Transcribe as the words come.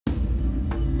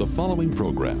The following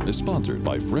program is sponsored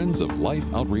by Friends of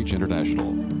Life Outreach International.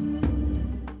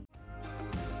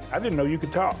 I didn't know you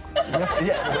could talk.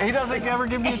 Yeah, he doesn't ever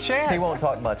give me a chance. He won't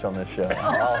talk much on this show.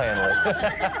 I'll handle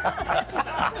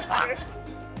it.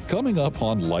 Coming up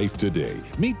on Life Today,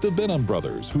 meet the Benham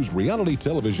brothers, whose reality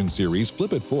television series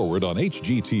Flip It Forward on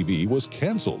HGTV was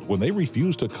canceled when they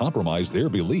refused to compromise their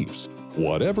beliefs,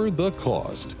 whatever the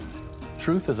cost.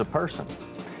 Truth is a person,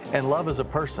 and love is a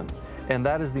person, and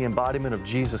that is the embodiment of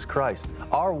Jesus Christ.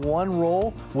 Our one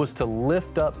role was to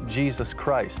lift up Jesus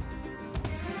Christ.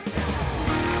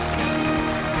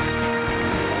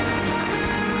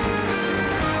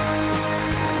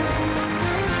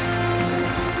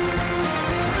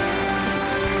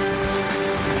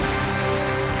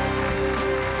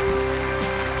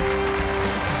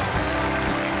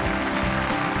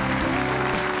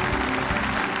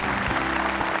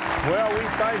 Well, we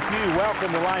thank you.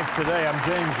 Welcome to Life Today. I'm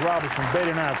James Robison.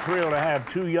 Betty and I are thrilled to have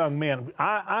two young men.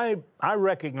 I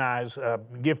recognize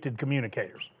gifted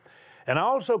communicators. And I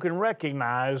also can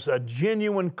recognize a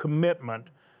genuine commitment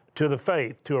to the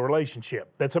faith, to a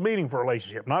relationship. That's a meaningful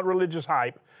relationship, not religious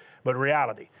hype, but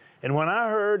reality. And when I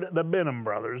heard the Benham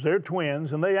brothers, they're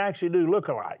twins, and they actually do look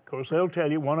alike. Of course, they'll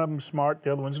tell you one of them's smart,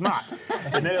 the other one's not.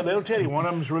 And they'll tell you one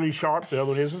of them's really sharp, the other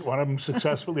one isn't. One of them's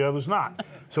successful, the other's not.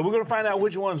 So we're going to find out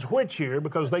which one's which here,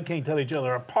 because they can't tell each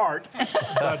other apart,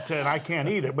 and I can't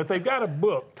either. But they've got a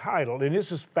book titled, and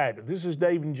this is fabulous. This is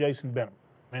Dave and Jason Benham.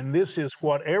 And this is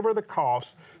Whatever the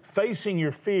Cost, Facing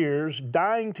Your Fears,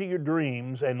 Dying to Your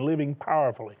Dreams, and Living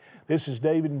Powerfully. This is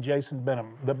David and Jason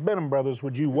Benham. The Benham brothers,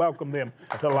 would you welcome them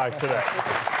to Life Today?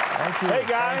 Thank you. Hey,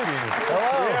 guys. Thank you.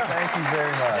 Hello. Yeah. Thank you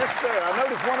very much. Yes, sir. I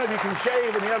noticed one of you can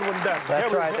shave and the other one doesn't.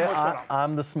 That's right. What's going on?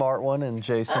 I'm the smart one, and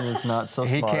Jason is not so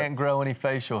He smart. can't grow any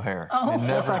facial hair. He's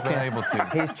never been able to.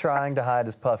 He's trying to hide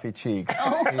his puffy cheeks.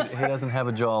 He doesn't have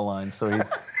a jawline, so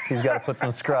he's got to put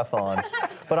some scruff on.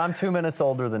 But I'm 2 minutes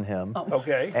older than him.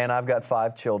 Okay. And I've got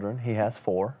 5 children. He has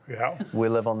 4. Yeah. We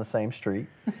live on the same street.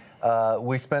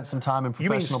 We spent some time in You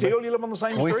professional. mean still you live on the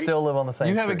same street? We still live on the same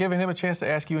You street. haven't given him a chance to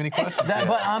ask you any questions yet.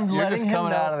 But I'm You're letting just him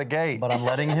coming know, out of the gate. But I'm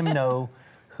letting him know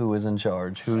who is in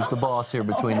charge, who's the boss here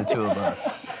between the two of us.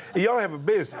 Y'all have a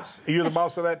business. You're the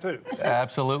boss of that, too.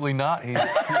 Absolutely not. He's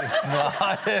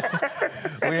not.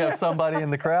 We have somebody in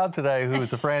the crowd today who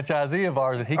is a franchisee of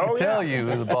ours, and he can tell you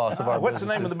who the boss of our What's the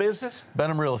business name of the business?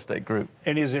 Benham Real Estate Group.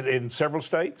 And is it in several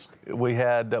states? We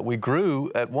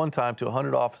grew at one time to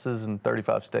 100 offices in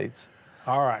 35 states.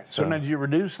 All right. So now, did you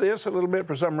reduce this a little bit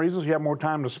for some reasons? You have more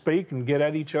time to speak and get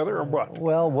at each other, or what?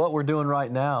 Well, what we're doing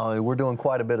right now, we're doing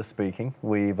quite a bit of speaking.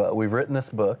 We've written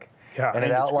this book, and it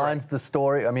outlines the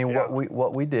story. I mean,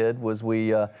 what we did was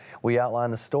we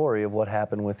outlined the story of what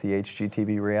happened with the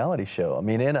HGTV reality show. I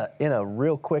mean, in a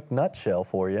real quick nutshell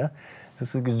for you.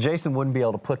 Because Jason wouldn't be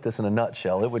able to put this in a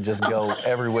nutshell; it would just go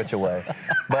every which way.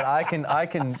 But I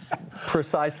can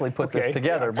precisely put this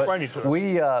together. Explain it to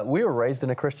us. We were raised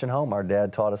in a Christian home. Our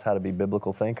dad taught us how to be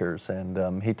biblical thinkers,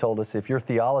 and he told us if your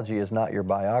theology is not your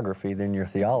biography, then your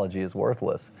theology is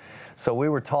worthless. So we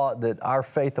were taught that our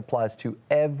faith applies to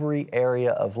every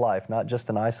area of life, not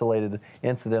just an isolated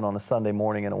incident on a Sunday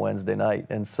morning and a Wednesday night.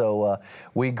 And so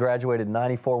we graduated in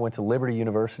 '94, went to Liberty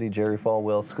University, Jerry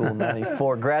Falwell School in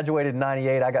 '94, graduated in '98.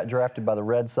 I got drafted by the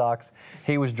Red Sox.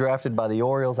 He was drafted by the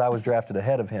Orioles. I was drafted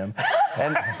ahead of him.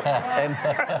 And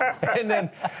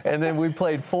then we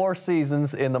played 4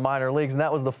 seasons in the minor leagues, and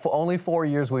that was the only 4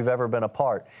 years we've ever been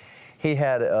apart. He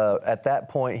had, at that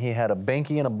point, he had a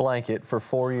binky and a blanket for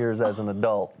 4 years as an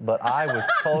adult, but I was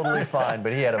totally fine,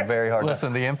 but he had a very hard time.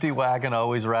 Listen, the empty wagon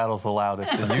always rattles the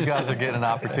loudest, and you guys are getting an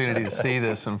opportunity to see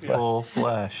this in full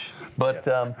flesh. But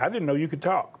I didn't know you could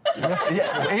talk.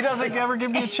 Yeah, he doesn't ever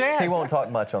give me a chance. He won't talk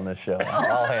much on this show.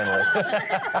 I'll handle it.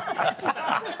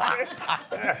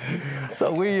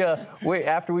 So we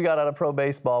after we got out of pro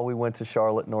baseball, we went to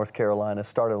Charlotte, North Carolina,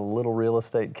 started a little real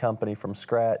estate company from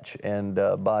scratch, and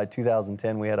by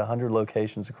 2010 we had 100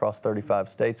 locations across 35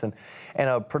 states, and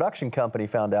a production company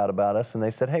found out about us, and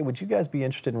they said, hey, would you guys be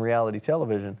interested in reality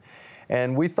television?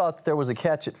 And we thought that there was a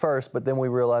catch at first, but then we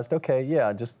realized, okay,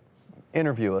 yeah, just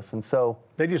interview us. And so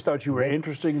they just thought you were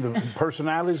interesting, the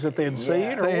personalities that they had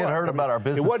seen, or they had what? heard about our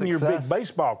business. It wasn't success. your big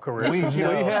baseball career. We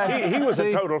had, he was a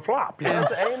total flop.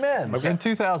 Amen. In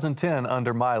 2010,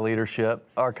 under my leadership,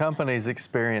 our companies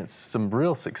experienced some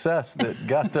real success that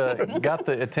got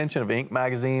the attention of Inc.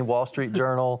 magazine, Wall Street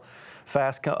Journal,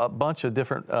 a bunch of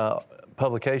different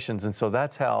publications, and so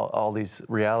that's how all these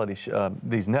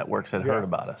these networks had heard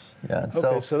about us. Yeah. And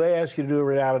So they asked you to do a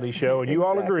reality show, and you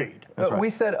all agreed. Right. We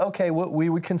said, okay, we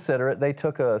would consider it. They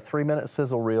took a 3-minute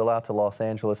sizzle reel out to Los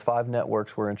Angeles. 5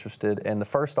 networks were interested, and the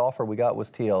first offer we got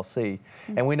was TLC.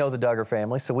 And we know the Duggar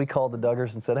family, so we called the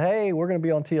Duggars and said, hey, we're going to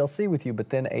be on TLC with you. But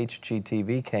then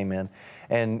HGTV came in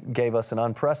and gave us an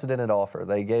unprecedented offer.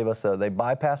 They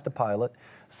bypassed a pilot,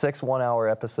 6 one-hour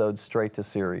episodes straight to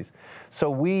series. So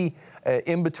we,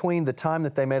 in between the time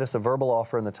that they made us a verbal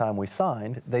offer and the time we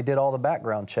signed, they did all the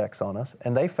background checks on us,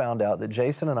 and they found out that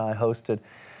Jason and I hosted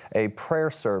a prayer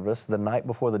service the night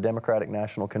before the Democratic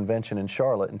National Convention in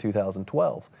Charlotte in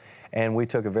 2012. And we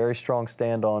took a very strong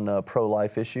stand on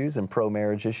pro-life issues and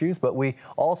pro-marriage issues, but we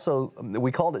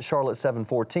called it Charlotte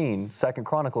 7:14, 2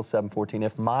 Chronicles 7:14.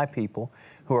 If my people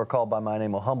who are called by my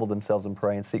name will humble themselves and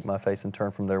pray and seek my face and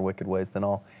turn from their wicked ways, then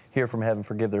I'll hear from heaven,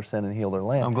 forgive their sin, and heal their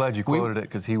land. I'm glad you quoted it,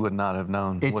 because he would not have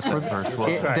known what that verse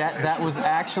was. That was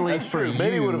actually That's for true. you.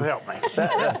 Betty would have helped me.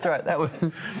 That's right.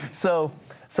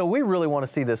 So we really want to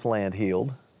see this land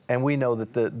healed, and we know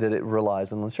that it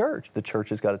relies on the church. The church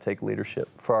has got to take leadership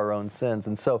for our own sins.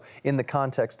 And so in the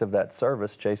context of that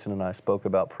service, Jason and I spoke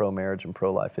about pro-marriage and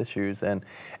pro-life issues. And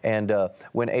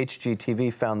when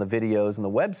HGTV found the videos and the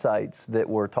websites that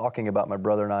were talking about my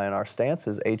brother and I and our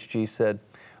stances, HG said,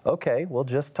 okay, well,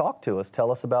 just talk to us. Tell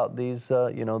us about these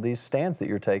stands that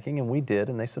you're taking. And we did,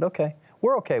 and they said, okay,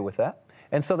 we're okay with that.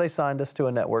 And so they signed us to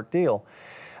a network deal.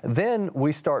 Then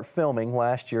we start filming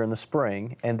last year in the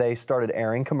spring, and they started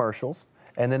airing commercials,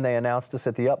 and then they announced us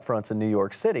at the upfronts in New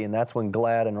York City, and that's when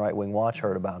GLAAD and Right Wing Watch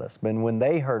heard about us. And when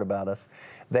they heard about us,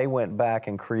 they went back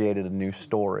and created a new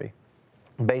story.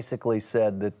 Basically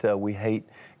said that we hate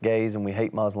gays and we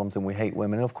hate Muslims and we hate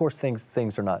women. And of course,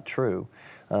 things are not true.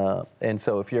 And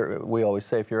so we always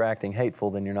say, if you're acting hateful,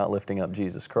 then you're not lifting up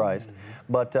Jesus Christ.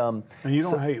 Mm-hmm. But and you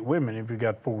don't hate women if you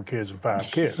got 4 kids and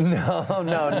 5 kids. No,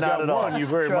 not at all. One you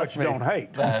very Trust much me. don't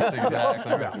hate. That's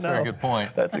exactly right. That's a very good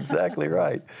point. That's exactly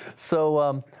right.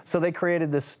 So they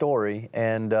created this story,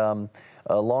 and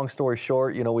long story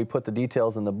short, we put the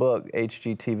details in the book.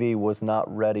 HGTV was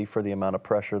not ready for the amount of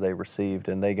pressure they received,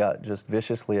 and they got just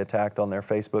viciously attacked on their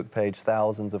Facebook page,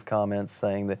 thousands of comments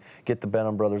saying that get the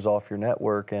Benham brothers off your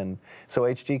network. And so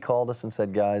HG called us and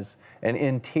said, guys, and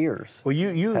in tears. Well,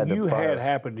 you had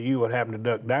happened to you what happened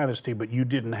to Duck Dynasty, but you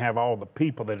didn't have all the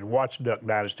people that had watched Duck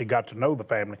Dynasty, got to know the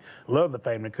family, love the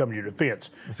family, come to your defense.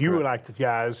 You were like the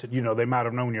guys that, they might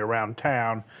have known you around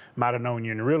town, might have known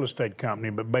you in a real estate company,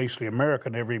 but basically America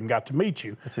never even got to meet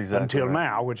you until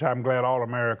now, which I'm glad all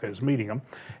America is meeting them.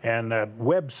 And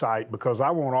website, because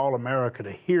I want all America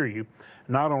to hear you,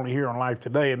 not only here on Life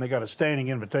Today, and they got a standing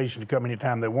invitation to come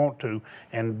anytime they want to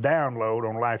and download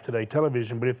on Life Today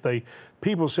television, but if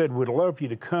people said, we'd love for you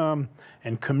to come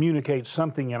and communicate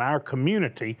something in our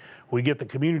community, we get the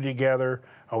community together,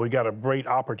 we got a great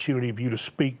opportunity for you to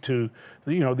speak to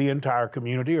the entire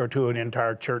community or to an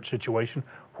entire church situation,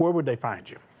 where would they find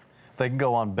you? They can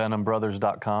go on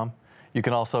BenhamBrothers.com. You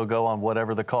can also go on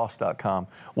whateverthecost.com.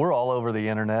 We're all over the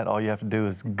internet. All you have to do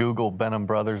is Google Benham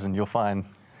Brothers, and you'll find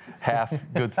half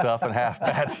good stuff and half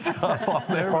bad stuff on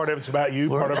there. Part of it's about you,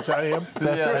 part of it's about him.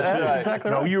 That's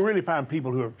exactly right. No, you really find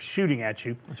people who are shooting at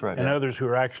you, right. and others who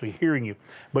are actually hearing you.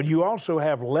 But you also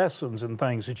have lessons and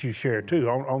things that you share too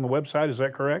on the website. Is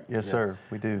that correct? Yes, sir.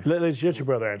 We do. Let's get your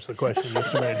brother answer the question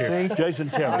just a minute here. See? Jason,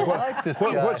 tell me. like this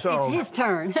guy. What's on? It's his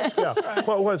turn. Yeah.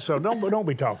 What's on? Don't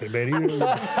be talking, Betty.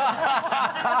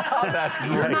 That's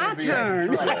great. My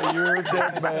turn. You're a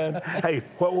dead man. Hey,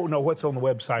 what's on the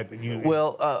website that you?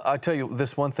 Well, I tell you,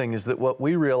 this one thing is that what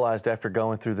we realized after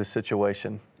going through this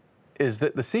situation is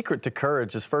that the secret to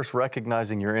courage is first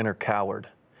recognizing your inner coward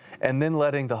and then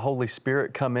letting the Holy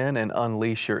Spirit come in and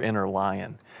unleash your inner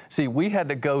lion. See, we had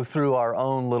to go through our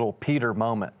own little Peter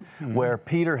moment where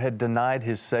Peter had denied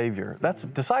his Savior.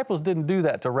 Disciples didn't do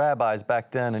that to rabbis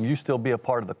back then, and you still be a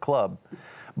part of the club.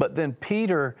 But then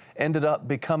Peter ended up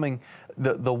becoming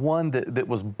the one that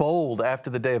was bold after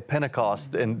the day of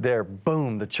Pentecost, and there,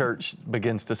 boom, the church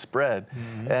begins to spread.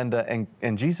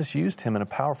 And Jesus used him in a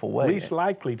powerful way. Least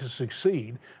likely to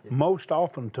succeed, most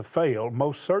often to fail,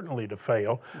 most certainly to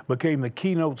fail, became the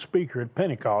keynote speaker at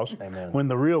Pentecost. Amen. When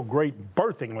the real great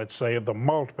birthing, let's say, of the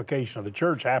multiplication of the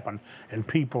church happened, and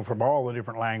people from all the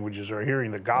different languages are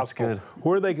hearing the gospel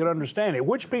where they could understand it,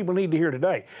 which people need to hear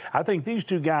today. I think these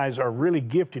two guys are really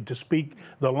gifted to speak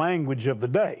the language of the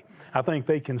day. I think think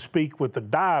they can speak with the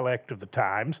dialect of the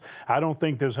times. I don't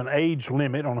think there's an age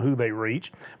limit on who they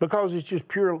reach, because it's just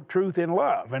pure truth in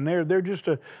love. And they're just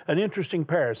an interesting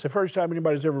pair. It's the first time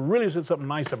anybody's ever really said something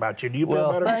nice about you. Do you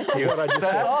feel better? Thank you. What I just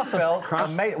That's said?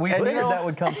 awesome. We figured that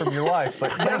would come from your wife,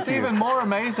 but It's even more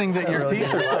amazing that your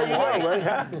teeth are so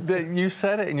white. That you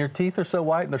said it, and your teeth are so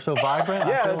white and they're so vibrant.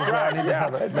 Yeah, I feel that's as though right. I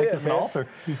need to make this an altar.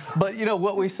 But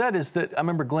what we said is that, I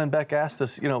remember Glenn Beck asked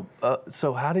us,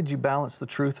 so how did you balance the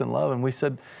truth and love? And we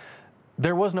said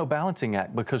there was no balancing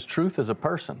act, because truth is a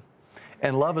person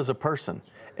and love is a person.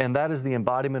 And that is the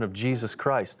embodiment of Jesus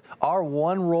Christ. Our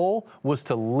one role was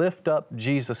to lift up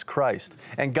Jesus Christ.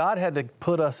 And God had to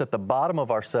put us at the bottom of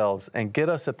ourselves and get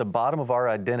us at the bottom of our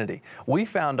identity. We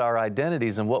found our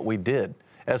identities in what we did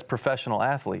as professional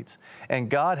athletes. And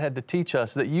God had to teach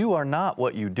us that you are not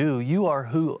what you do, you are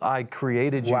who I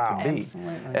created you to be.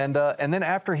 Absolutely. And then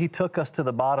after He took us to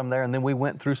the bottom there, and then we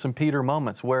went through some Peter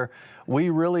moments where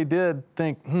we really did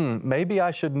think, maybe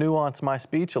I should nuance my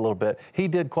speech a little bit. He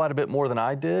did quite a bit more than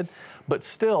I did, but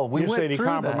still, we went through that. You said he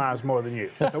compromised more than you.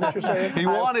 Is that what you're saying? He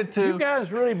wanted to. You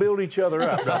guys really build each other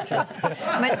up, don't you?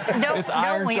 But It's don't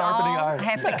iron we sharpening all iron.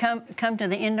 have to come to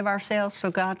the end of ourselves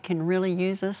so God can really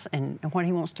use us and what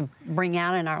He wants to bring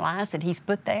out in our lives that He's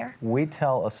put there? we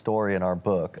tell a story in our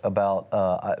book about,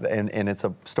 and it's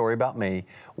a story about me,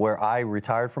 where I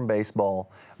retired from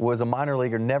baseball, was a minor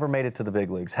leaguer, never made it to the big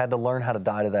leagues, had to learn how to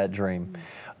die to that dream.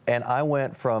 And I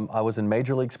was in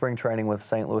Major League spring training with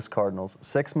St. Louis Cardinals.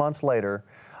 6 months later,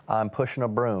 I'm pushing a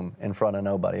broom in front of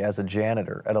nobody as a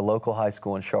janitor at a local high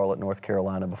school in Charlotte, North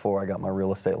Carolina, before I got my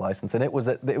real estate license. And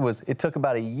it took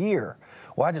about a year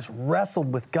where I just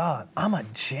wrestled with God. I'm a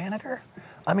janitor?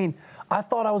 I mean, I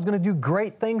thought I was going to do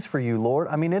great things for you, Lord.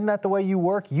 I mean, isn't that the way you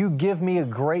work? You give me a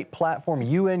great platform.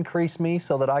 You increase me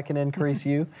so that I can increase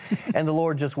you. And the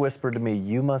Lord just whispered to me,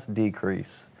 you must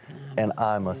decrease and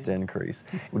I must increase.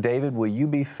 David, will you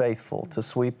be faithful to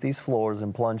sweep these floors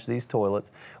and plunge these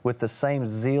toilets with the same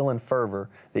zeal and fervor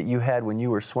that you had when you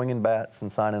were swinging bats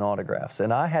and signing autographs?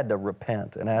 And I had to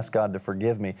repent and ask God to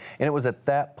forgive me. And it was at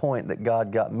that point that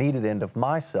God got me to the end of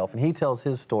myself. And He tells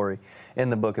His story in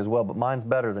the book as well, but mine's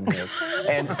better than his.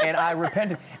 And I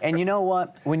repented. And you know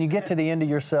what? When you get to the end of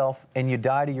yourself and you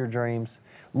die to your dreams,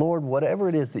 Lord, whatever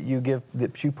it is that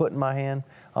you put in my hand,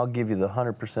 I'll give you the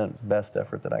 100% best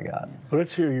effort that I got. Well,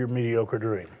 let's hear your mediocre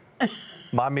dream.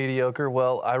 My mediocre,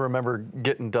 well, I remember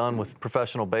getting done with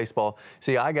professional baseball.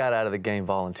 See, I got out of the game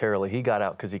voluntarily. He got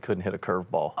out because he couldn't hit a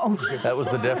curveball. That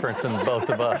was the difference in both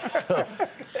of us. So,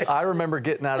 I remember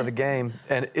getting out of the game,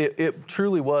 and it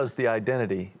truly was the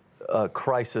identity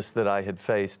crisis that I had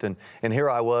faced. And here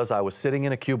I was sitting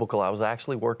in a cubicle. I was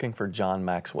actually working for John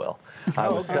Maxwell. I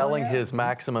was selling his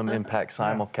Maximum Impact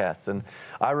simulcasts. And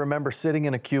I remember sitting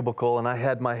in a cubicle, and I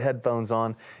had my headphones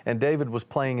on, and David was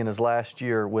playing in his last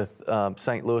year with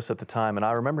St. Louis at the time. And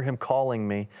I remember him calling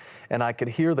me, and I could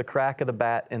hear the crack of the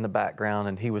bat in the background,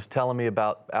 and he was telling me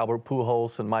about Albert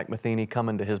Pujols and Mike Matheny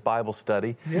coming to his Bible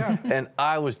study. Yeah. And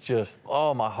I was just,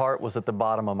 my heart was at the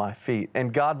bottom of my feet.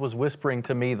 And God was whispering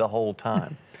to me the whole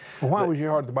time. Well, why was your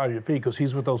heart at the bottom of your feet? Because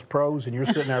he's with those pros and you're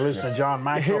sitting there listening to John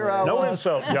Maxwell. No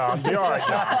insult, John. Be all right,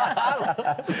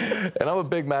 John. And I'm a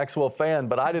big Maxwell fan,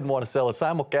 but I didn't want to sell a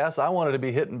simulcast. I wanted to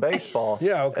be hitting baseball.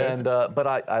 Yeah, okay. And but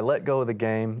I let go of the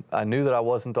game. I knew that I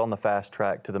wasn't on the fast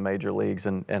track to the major leagues,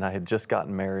 and I had just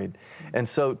gotten married. And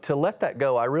so to let that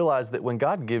go, I realized that when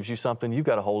God gives you something, you've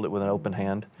got to hold it with an open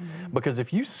hand. Because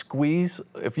if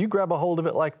you grab a hold of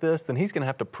it like this, then He's going to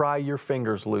have to pry your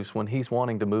fingers loose when He's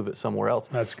wanting to move it somewhere else.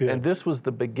 That's good. And this was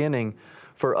the beginning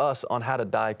for us on how to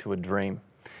die to a dream.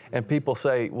 And people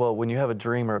say, well, when you have a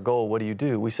dream or a goal, what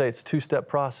do? We say it's a two-step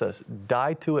process.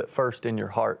 Die to it first in your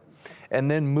heart, and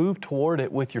then move toward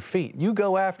it with your feet. You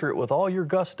go after it with all your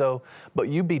gusto, but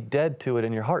you be dead to it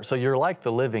in your heart. So you're like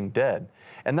the living dead.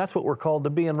 And that's what we're called to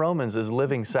be in Romans, is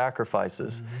living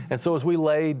sacrifices. And so as we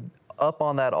lay up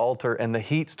on that altar and the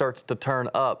heat starts to turn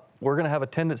up, we're going to have a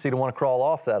tendency to want to crawl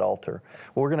off that altar.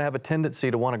 We're going to have a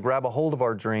tendency to want to grab a hold of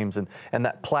our dreams and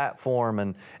that platform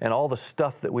and all the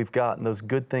stuff that we've got and those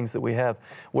good things that we have.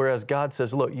 Whereas God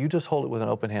says, look, you just hold it with an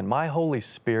open hand. My Holy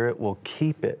Spirit will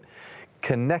keep it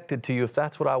connected to you if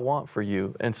that's what I want for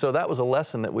you. And so that was a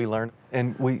lesson that we learned.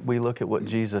 And we look at what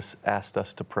Jesus asked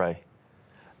us to pray.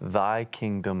 Thy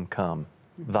kingdom come,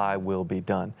 thy will be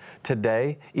done.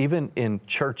 Today, even in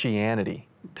churchianity,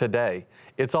 today,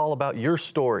 It's all about your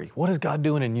story. What is God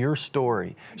doing in your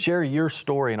story? Share your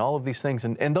story and all of these things.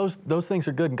 And those things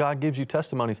are good, and God gives you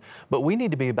testimonies. But we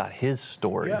need to be about His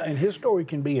story. Yeah, and His story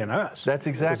can be in us. That's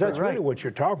exactly 'Cause that's right. really what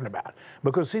you're talking about.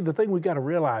 Because, see, the thing we've got to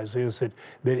realize is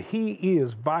that He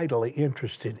is vitally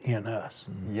interested in us.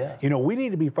 Yes. You know, we need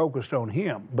to be focused on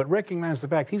Him, but recognize the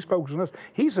fact He's focused on us.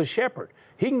 He's a shepherd.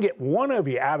 He can get one of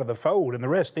you out of the fold and the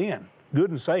rest in, good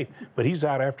and safe, but He's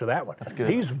out after that one. That's good.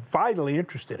 He's vitally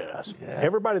interested in us. Yeah.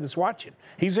 Everybody that's watching,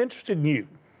 He's interested in you.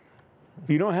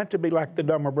 You don't have to be like the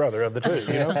dumber brother of the two,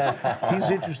 you know? He's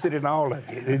interested in all of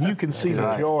you. And you can see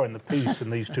the joy and the peace in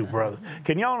these two brothers.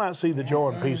 Can y'all not see the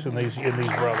joy and peace in these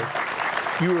brothers?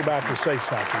 You were about to say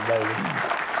something, David.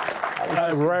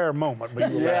 A rare moment,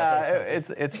 but you were about to say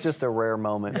something. It's just a rare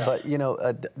moment. Yeah. But, you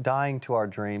know, dying to our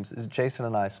dreams, as Jason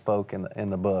and I spoke in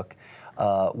the book,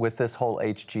 with this whole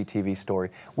HGTV story,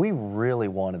 we really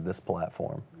wanted this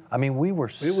platform. I mean, we were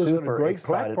super a great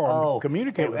excited. platform to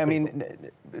communicate with I mean,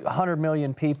 100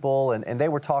 million people, and they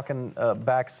were talking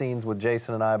back scenes with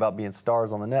Jason and I about being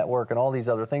stars on the network and all these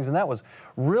other things, and that was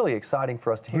really exciting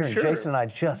for us to hear. Sure. And Jason and I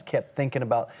just kept thinking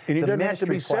about And it the doesn't have to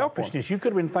ministry be platform. selfishness. You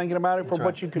could have been thinking about it for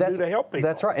what you could do to help people.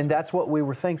 That's right, and that's what we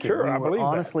were thinking. Sure, I we were believe that.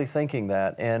 honestly thinking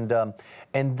that,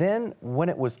 and then when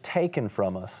it was taken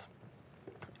from us,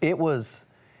 it was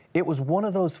one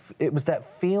of those. It was that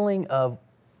feeling of,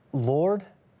 Lord,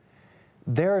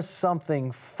 there is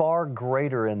something far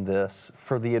greater in this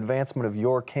for the advancement of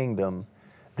your kingdom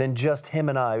than just him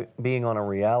and I being on a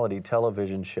reality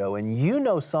television show. And you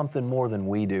know something more than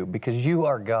we do because you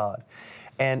are God.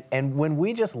 And when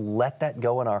we just let that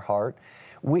go in our heart,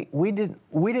 we didn't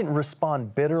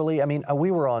respond bitterly. I mean, we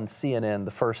were on CNN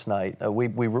the first night. We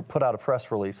put out a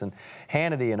press release, and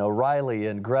Hannity and O'Reilly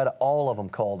and Greta, all of them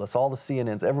called us. All the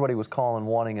CNNs, everybody was calling,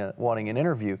 wanting an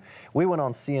interview. We went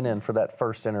on CNN for that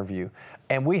first interview,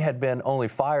 and we had been only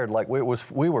fired like we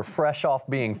were fresh off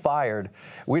being fired.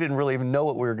 We didn't really even know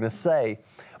what we were going to say,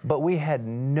 but we had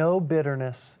no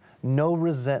bitterness, no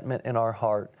resentment in our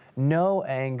heart, no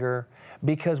anger,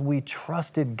 because we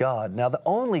trusted God. Now, the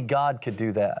only God could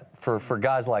do that for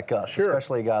guys like us, Sure.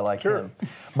 especially a guy like Sure. him.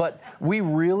 But we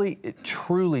really,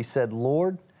 truly said,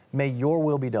 Lord, may your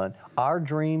will be done. Our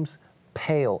dreams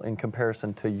pale in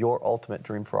comparison to your ultimate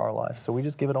dream for our life. So we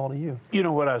just give it all to you. You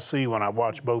know what I see when I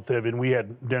watch both of you, and we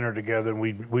had dinner together, and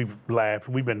we've laughed.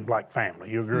 We've been like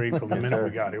family. You agree from the minute sir. we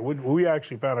got here. We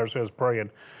actually found ourselves praying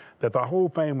that the whole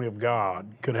family of God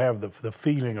could have the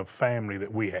feeling of family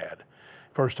that we had.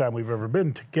 First time we've ever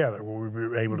been together where we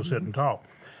were able to sit and talk.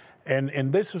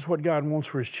 And this is what God wants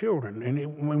for His children,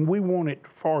 and we want it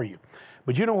for you.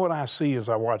 But you know what I see as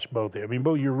I watch both of you? I mean,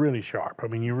 both, you're really sharp. I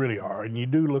mean, you really are, and you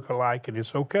do look alike, and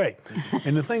it's okay.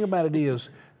 And the thing about it is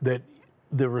that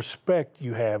the respect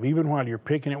you have, even while you're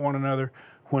picking at one another,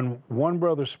 when one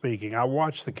brother's speaking, I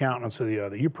watch the countenance of the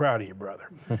other. You're proud of your brother.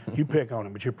 You pick on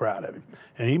him, but you're proud of him.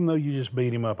 And even though you just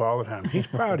beat him up all the time, he's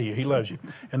proud of you. He loves you.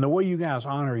 And the way you guys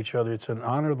honor each other, it's an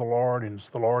honor of the Lord, and it's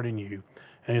the Lord in you.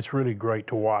 And it's really great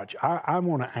to watch. I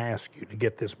want to ask you to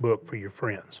get this book for your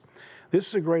friends. This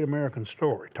is a great American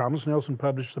story. Thomas Nelson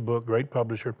published the book, great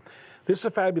publisher. This is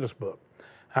a fabulous book.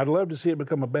 I'd love to see it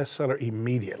become a bestseller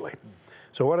immediately.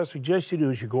 So what I suggest you do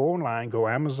is you go online, go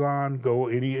Amazon, go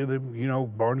any of the,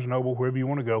 Barnes & Noble, wherever you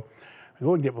want to go.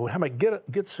 Go and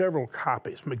get several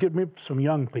copies. Get me some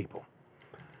young people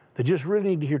that just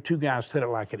really need to hear two guys tell it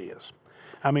like it is.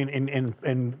 I mean,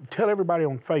 and tell everybody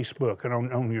on Facebook and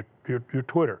on your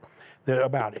Twitter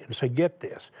about it and say, get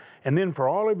this. And then for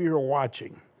all of you who are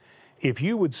watching, if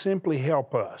you would simply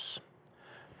help us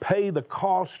pay the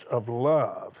cost of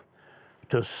love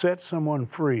to set someone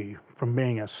free from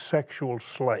being a sexual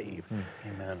slave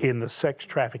in the sex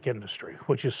traffic industry,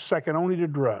 which is second only to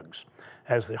drugs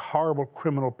as the horrible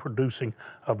criminal producing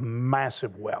of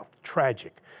massive wealth.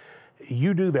 Tragic.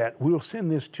 You do that, we'll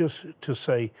send this just to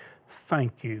say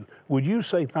thank you. Would you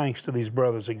say thanks to these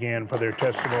brothers again for their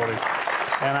testimony?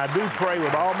 And I do pray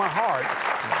with all my heart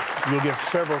you'll get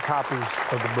several copies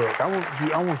of the book.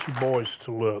 I want you boys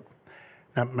to look.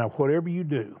 Now whatever you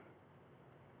do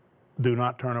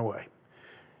not turn away.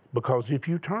 Because if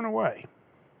you turn away,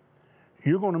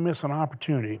 you're going to miss an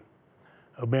opportunity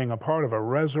of being a part of a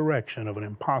resurrection of an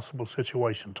impossible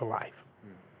situation to life.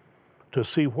 To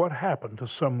see what happened to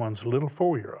someone's little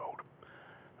 4-year-old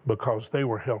because they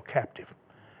were held captive.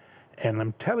 And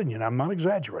I'm telling you, and I'm not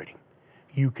exaggerating,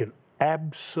 you can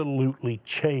absolutely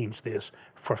change this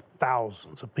for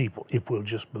thousands of people if we'll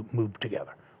just move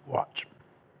together. Watch.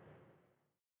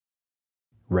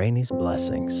 Rainey's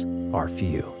blessings are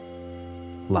few.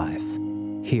 Life,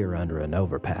 here under an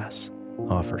overpass,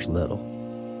 offers little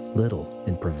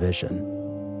in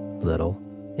provision, little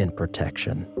in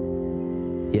protection.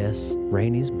 Yes,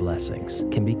 Rainey's blessings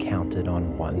can be counted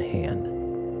on one hand.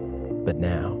 But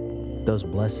now, those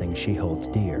blessings she holds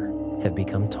dear have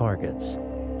become targets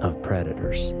of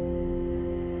predators.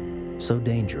 So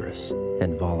dangerous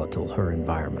and volatile her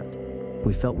environment,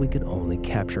 we felt we could only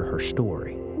capture her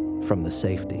story from the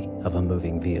safety of a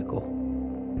moving vehicle.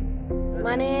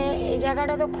 মানে এই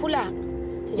জায়গাটা তো খোলা,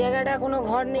 জায়গাটা কোনো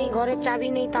ঘর নেই, ঘরের চাবি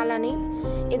নেই, তালা নেই,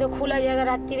 এ তো খোলা জায়গা।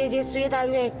 রাত্রিরে যে শুয়ে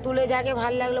থাকবে তুলে, যাকে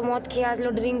ভাল লাগলো মদ খেয়ে আসলো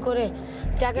ড্রিঙ্ক করে,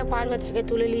 যাকে পারবে তাকে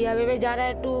তুলে নিয়ে যাবে। যারা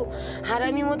একটু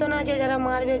হারামি মতন আছে, যারা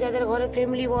মারবে, যাদের ঘরের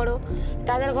ফ্যামিলি বড়,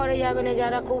 তাদের ঘরে যাবে না।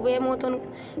 যারা খুব মতন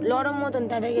লরম মতন,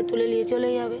 তাদেরকে তুলে নিয়ে চলে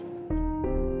যাবে।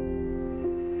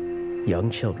 Young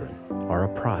children are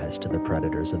a prize to the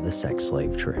predators of the sex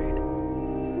slave trade,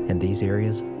 and these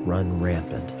areas run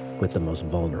rampant with the most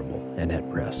vulnerable and at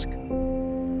risk.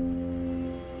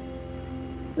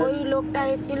 ওই লোকটা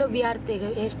এসেছিল বিহার থেকে,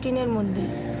 এস্টিনের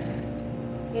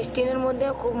মধ্যে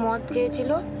খুব মদ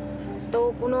খেয়েছিল। তো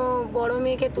কোনো বড়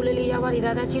মেয়েকে তুলে নিয়ে যাওয়ার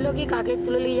ইরাদা ছিল, কি কাকে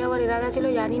তুলে নিয়ে যাওয়ার ইরাদা ছিল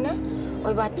জানি না,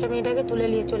 ওই বাচ্চা মেয়েটাকে তুলে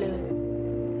নিয়ে চলে গেছে।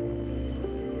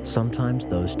 Sometimes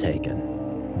those taken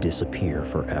disappear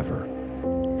forever,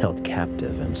 held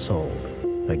captive and sold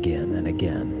again and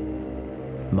again.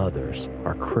 Mothers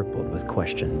are crippled with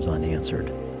questions unanswered.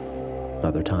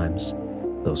 Other times,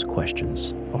 those questions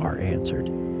are answered.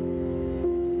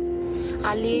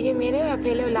 আর নিয়ে যে মেরে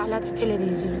ফেলে লালাতে ফেলে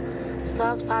দিয়েছিল।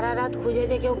 সব সারা রাত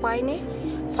খুঁজেছে, কেউ পায়নি,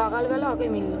 সকালবেলা ওকে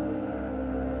মিলল।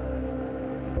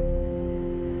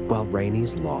 While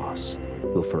Rainey's loss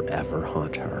will forever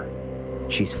haunt her,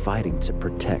 she's fighting to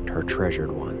protect her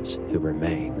treasured ones who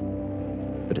remain.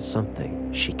 But it's something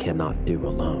she cannot do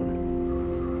alone.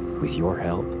 With your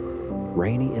help,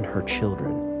 Rainey and her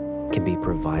children can be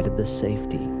provided the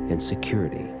safety and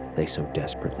security they so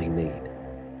desperately need.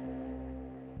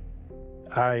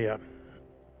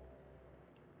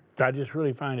 I just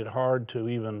really find it hard to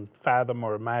even fathom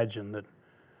or imagine that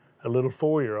a little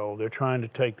 4-year-old, they're trying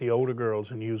to take the older girls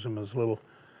and use them as little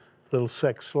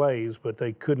sex slaves, but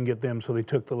they couldn't get them, so they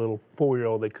took the little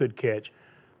 4-year-old they could catch,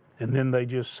 and then they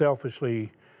just selfishly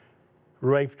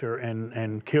raped her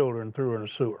and killed her and threw her in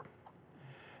a sewer.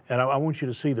 And I want you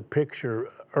to see the picture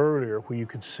earlier where you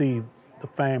could see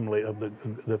the family of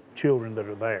the children that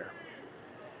are there.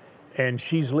 And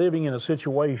she's living in a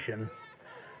situation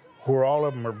where all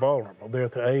of them are vulnerable. They're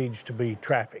at the age to be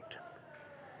trafficked.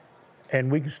 And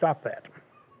we can stop that.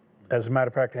 As a matter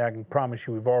of fact, I can promise you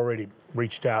we've already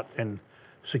reached out and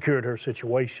secured her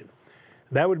situation.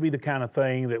 That would be the kind of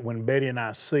thing that when Betty and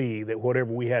I see that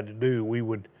whatever we had to do, we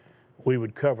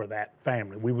would cover that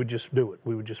family. We would just do it.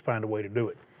 We would just find a way to do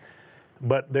it.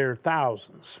 But there are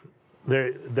thousands.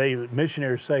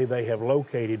 Missionaries say they have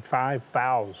located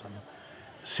 5,000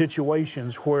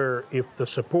 situations where if the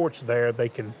support's there, they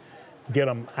can get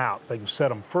them out. They can set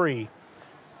them free.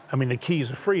 I mean, the keys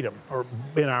of freedom are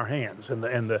in our hands, and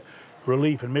the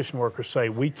relief and mission workers say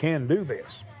we can do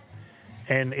this.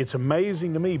 And it's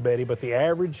amazing to me, Betty, but the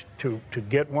average to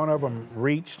get one of them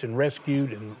reached and rescued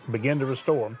and begin to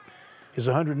restore them is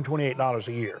 $128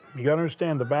 a year. You got to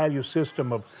understand the value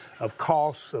system of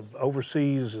costs of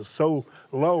overseas is so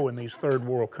low in these third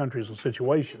world countries and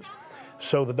situations.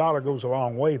 So the dollar goes a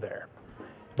long way there.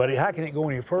 But how can it go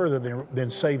any further than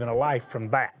saving a life from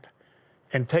that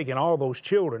and taking all those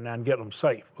children now and getting them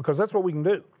safe? Because that's what we can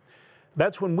do.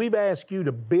 That's when we've asked you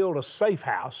to build a safe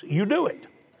house, you do it.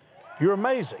 You're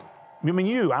amazing. I mean,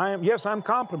 yes, I'm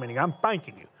complimenting you. I'm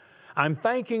thanking you. I'm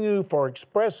thanking you for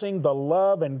expressing the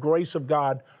love and grace of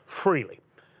God freely,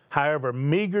 however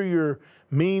meager your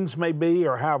means may be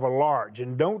or however large.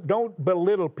 And don't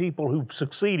belittle people who've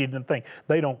succeeded and think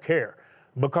they don't care,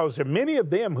 because there are many of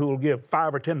them who will give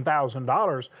 $5,000 or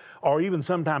 $10,000 or even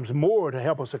sometimes more to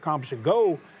help us accomplish a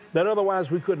goal that otherwise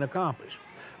we couldn't accomplish.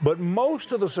 But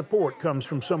most of the support comes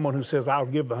from someone who says, I'll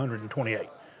give the 128.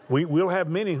 We'll have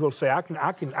many who'll say, I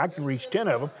can reach 10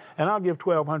 of them, and I'll give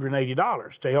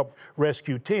 $1,280 to help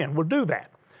rescue 10. We'll do that.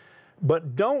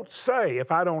 But don't say,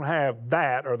 if I don't have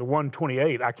that or the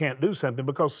 128, I can't do something,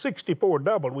 because 64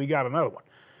 doubled, we got another one.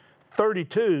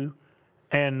 32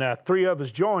 and 3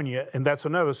 others join you, and that's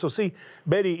another. So see,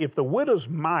 Betty, if the widow's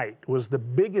mite was the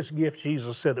biggest gift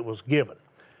Jesus said that was given,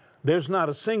 there's not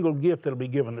a single gift that'll be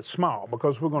given that's small,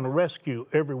 because we're going to rescue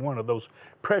every one of those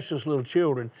precious little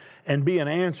children and be an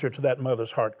answer to that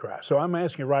mother's heart cry. So I'm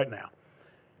asking you right now,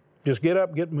 just get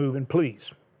up, get moving,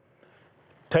 please.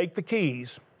 Take the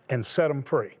keys and set them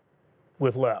free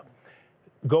with love.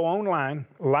 Go online,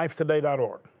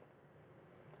 lifetoday.org.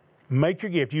 Make your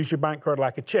gift. Use your bank card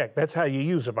like a check. That's how you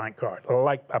use a bank card,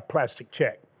 like a plastic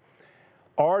check.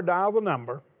 Or dial the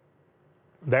number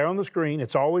there on the screen.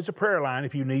 It's always a prayer line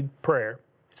if you need prayer.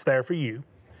 It's there for you.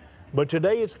 But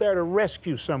today it's there to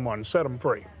rescue someone, set them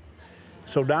free.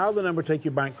 So dial the number, take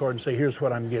your bank card, and say, here's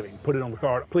what I'm giving. Put it on the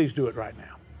card. Please do it right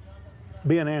now.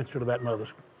 Be an answer to that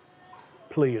mother's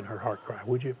plea in her heart cry.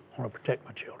 Would you? I want to protect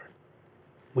my children.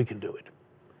 We can do it,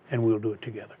 and we'll do it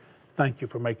together. Thank you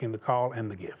for making the call and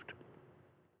the gift.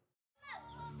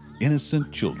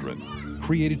 Innocent children,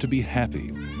 created to be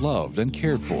happy, loved, and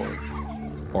cared for,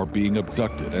 are being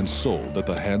abducted and sold at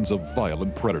the hands of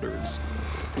violent predators.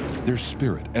 Their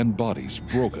spirit and bodies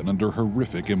broken under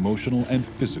horrific emotional and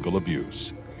physical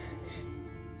abuse.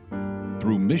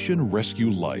 Through Mission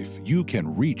Rescue Life, you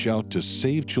can reach out to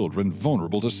save children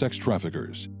vulnerable to sex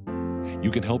traffickers.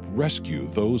 You can help rescue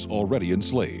those already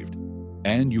enslaved,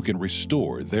 and you can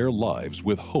restore their lives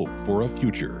with hope for a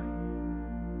future.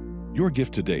 Your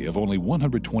gift today of only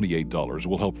 $128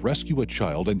 will help rescue a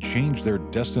child and change their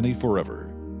destiny forever.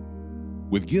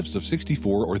 With gifts of $64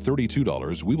 or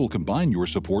 $32, we will combine your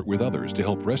support with others to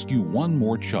help rescue one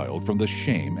more child from the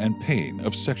shame and pain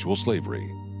of sexual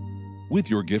slavery. With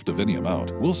your gift of any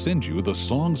amount, we'll send you the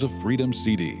Songs of Freedom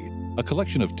CD, a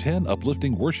collection of 10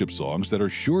 uplifting worship songs that are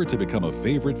sure to become a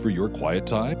favorite for your quiet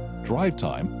time, drive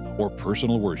time, or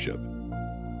personal worship.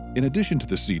 In addition to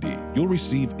the CD, you'll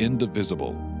receive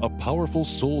Indivisible, a powerful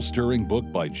soul-stirring book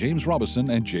by James Robison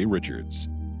and Jay Richards.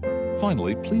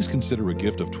 Finally, please consider a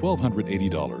gift of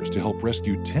 $1,280 to help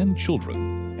rescue 10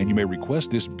 children, and you may request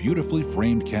this beautifully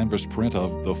framed canvas print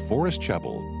of The Forest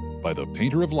Chapel by the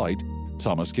painter of light,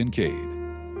 Thomas Kincaid.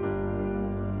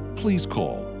 Please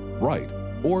call, write,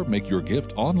 or make your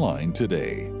gift online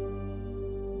today.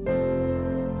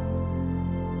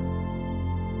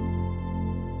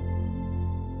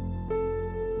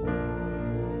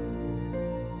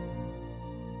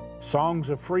 Songs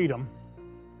of freedom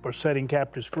for setting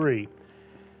captives free,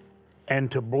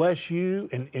 and to bless you.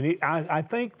 I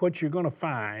think what you're going to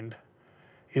find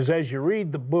is as you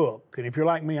read the book, and if you're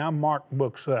like me, I mark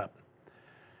books up.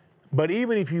 But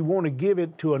even if you want to give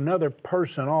it to another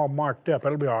person all marked up,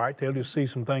 it'll be all right. They'll just see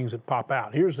some things that pop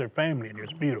out. Here's their family, and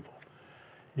it's beautiful.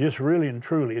 Just really and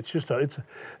truly,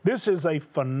 this is a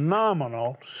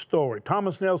phenomenal story.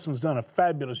 Thomas Nelson's done a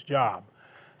fabulous job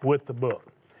with the book.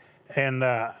 And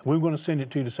we're going to send it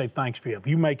to you to say thanks for you. If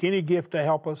you make any gift to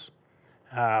help us,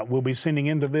 we'll be sending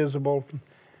Indivisible,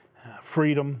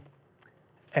 Freedom,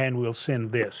 and we'll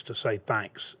send this to say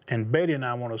thanks. And Betty and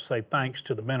I want to say thanks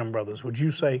to the Benham brothers. Would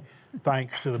you say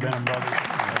thanks to the Benham brothers?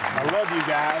 I love you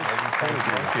guys. Thank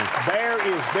you. There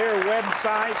is their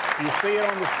website. You see it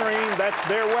on the screen. That's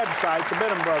their website, the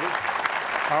Benham brothers.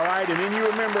 All right, and then you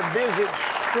remember visit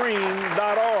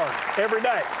stream.org every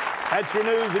day. That's your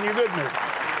news and your good news.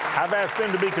 I've asked them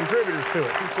to be contributors to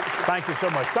it. Thank you so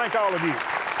much. Thank all of you.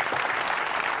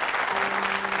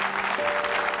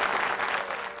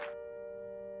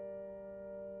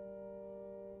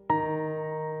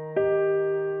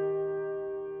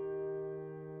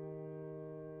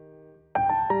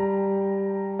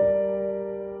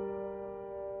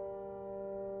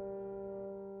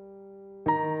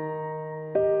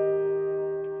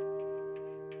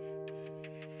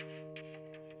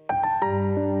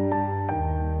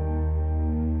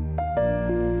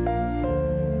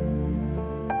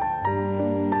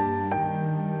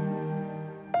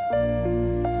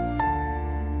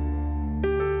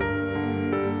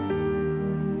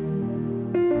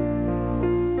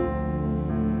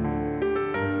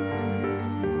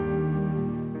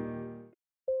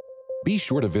 Be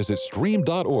sure to visit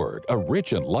stream.org, a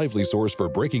rich and lively source for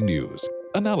breaking news,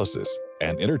 analysis,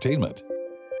 and entertainment.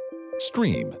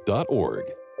 Stream.org.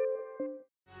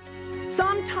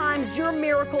 Sometimes your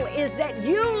miracle is that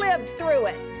you lived through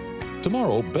it.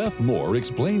 Tomorrow, Beth Moore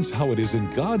explains how it is in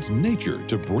God's nature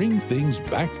to bring things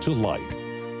back to life.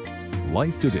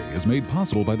 Life Today is made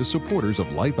possible by the supporters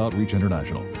of Life Outreach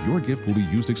International. Your gift will be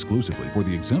used exclusively for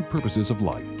the exempt purposes of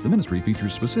life. The ministry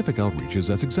features specific outreaches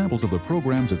as examples of the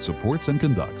programs it supports and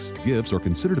conducts. Gifts are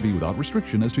considered to be without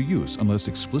restriction as to use unless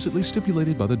explicitly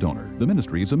stipulated by the donor. The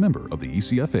ministry is a member of the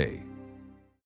ECFA.